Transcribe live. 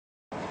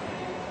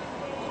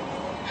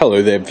Hello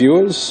there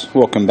viewers,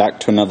 welcome back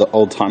to another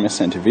Oldtimer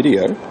Centre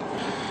video.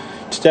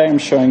 Today I'm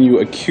showing you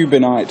a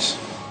Cubanite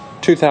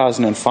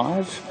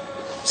 2005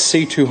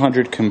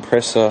 C200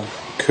 Kompressor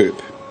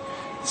coupe.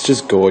 It's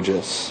just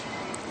gorgeous.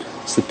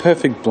 It's the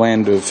perfect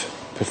blend of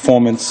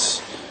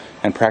performance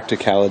and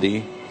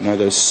practicality, you know,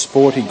 those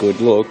sporty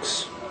good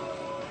looks,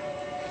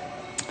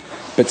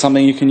 but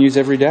something you can use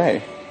every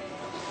day.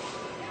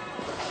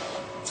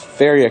 It's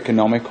very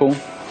economical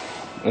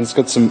and it's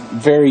got some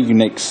very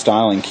unique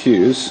styling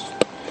cues.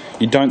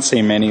 You don't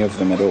see many of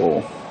them at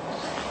all.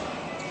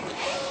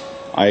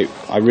 I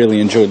really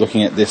enjoy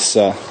looking at this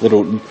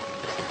little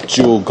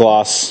dual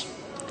glass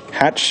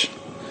hatch,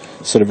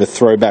 sort of a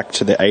throwback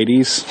to the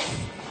 80s.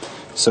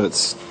 So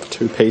it's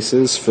two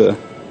pieces for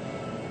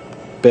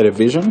better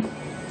vision.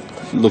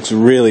 It looks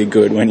really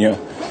good when you're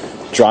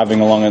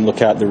driving along and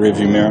look out the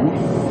rearview mirror.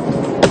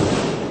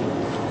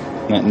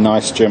 And that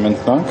nice German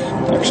thunk.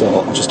 Actually,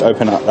 I'll just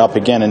open it up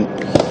again and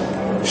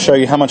show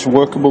you how much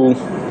workable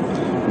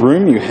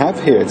room you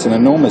have here. It's an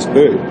enormous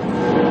boot.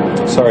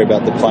 Sorry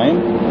about the plane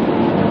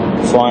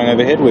flying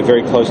overhead. We're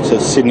very close to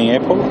Sydney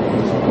Airport.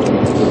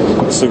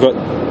 So we've got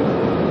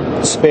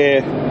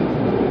spare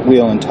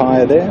wheel and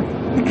tyre there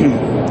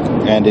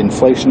and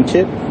inflation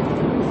kit.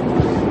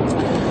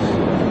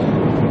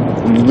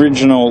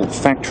 Original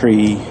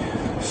factory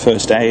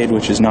first aid,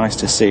 which is nice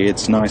to see.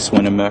 It's nice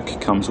when a Merc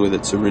comes with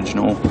its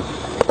original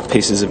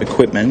pieces of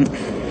equipment.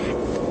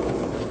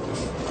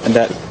 And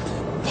that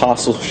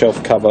parcel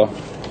shelf cover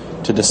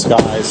to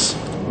disguise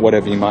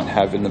whatever you might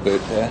have in the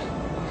boot there.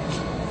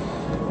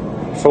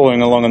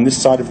 Following along on this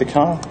side of the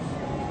car,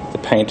 the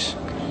paint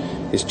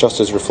is just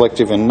as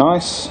reflective and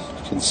nice.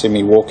 You can see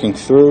me walking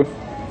through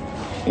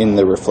in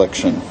the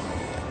reflection.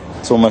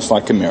 It's almost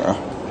like a mirror.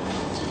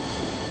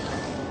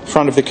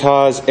 Front of the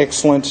car is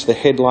excellent. The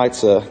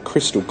headlights are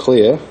crystal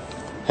clear.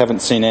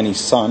 Haven't seen any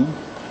sun.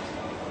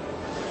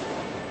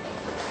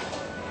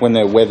 When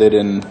they're weathered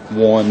and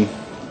worn,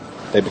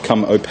 they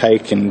become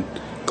opaque and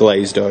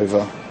glazed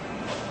over.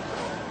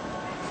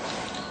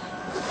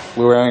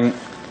 We're wearing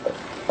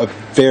a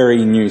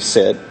very new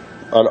set,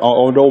 I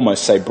would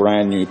almost say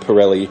brand new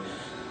Pirelli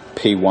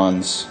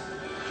P1s.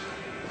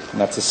 And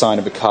that's a sign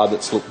of a car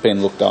that's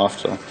been looked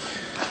after.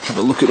 Have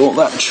a look at all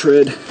that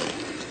tread.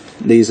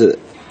 These are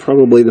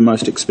probably the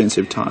most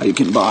expensive tyre you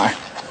can buy.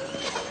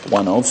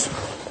 One of.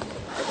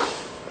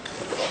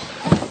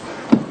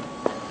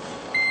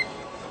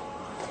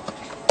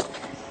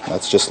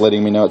 That's just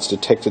letting me know it's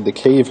detected the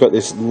key. You've got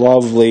this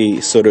lovely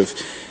sort of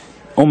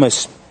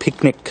almost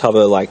picnic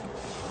cover like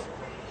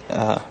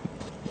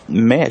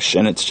mesh,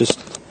 and it's just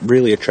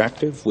really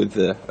attractive with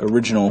the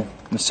original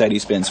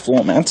Mercedes-Benz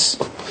floor mats.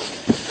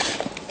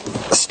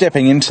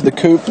 Stepping into the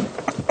coupe,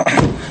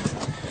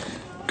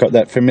 got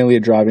that familiar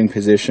driving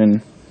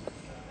position,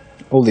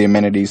 all the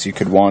amenities you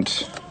could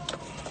want.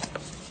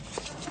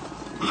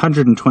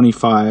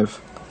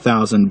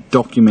 125,000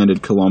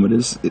 documented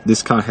kilometers.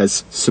 This car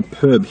has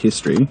superb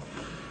history.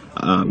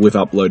 We've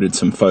uploaded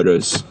some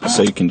photos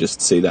so you can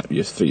just see that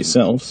for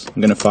yourselves.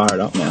 I'm going to fire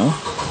it up now.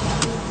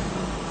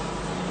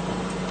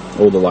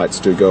 All the lights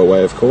do go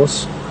away, of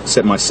course.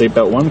 Except my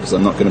seatbelt one, because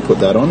I'm not going to put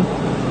that on.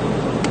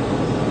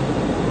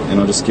 And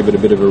I'll just give it a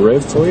bit of a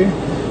rev for you.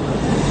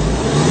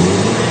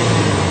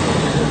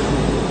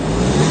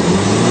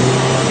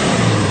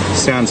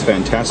 Sounds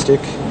fantastic.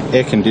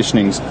 Air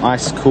conditioning's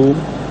ice cool.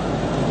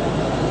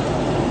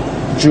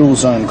 Dual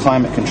zone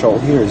climate control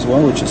here as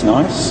well, which is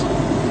nice.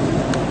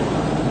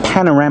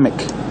 Panoramic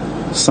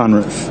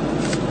sunroof.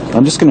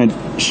 I'm just going to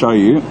show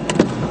you.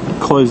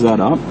 Close that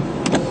up.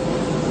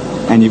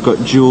 And you've got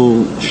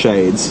dual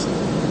shades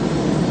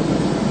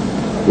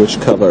which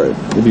cover it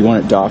if you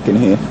want it dark in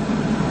here.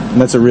 And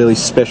that's a really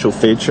special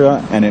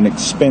feature and an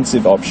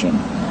expensive option.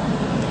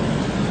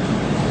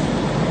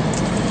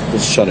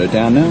 Let's shut it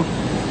down now.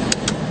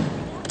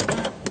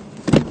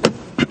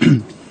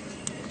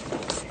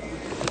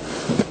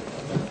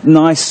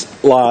 Nice,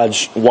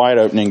 large, wide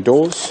opening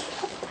doors.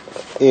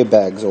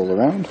 Airbags all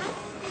around.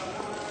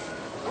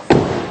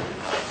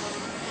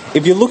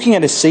 If you're looking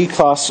at a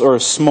C-Class or a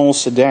small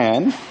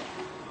sedan,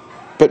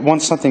 but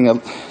want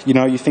something, you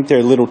know, you think they're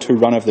a little too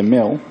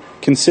run-of-the-mill,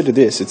 consider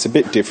this. It's a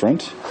bit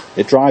different.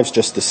 It drives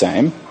just the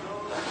same.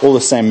 All the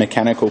same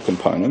mechanical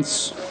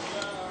components.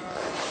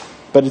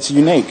 But it's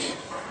unique.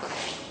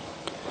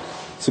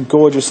 It's a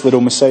gorgeous little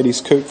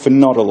Mercedes coupe for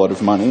not a lot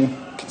of money,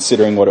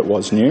 considering what it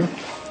was new.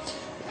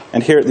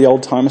 And here at the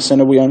Oldtimer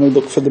Centre, we only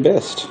look for the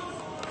best.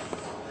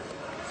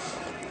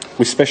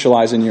 We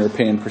specialise in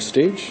European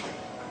prestige.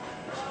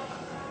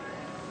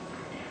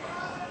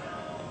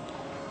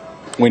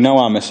 We know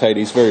our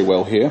Mercedes very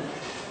well here.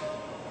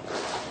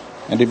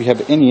 And if you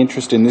have any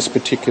interest in this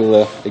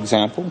particular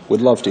example,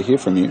 we'd love to hear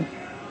from you.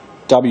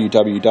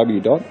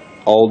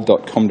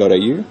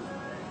 www.old.com.au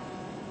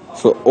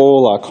for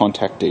all our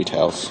contact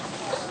details.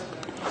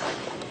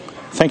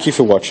 Thank you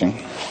for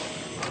watching.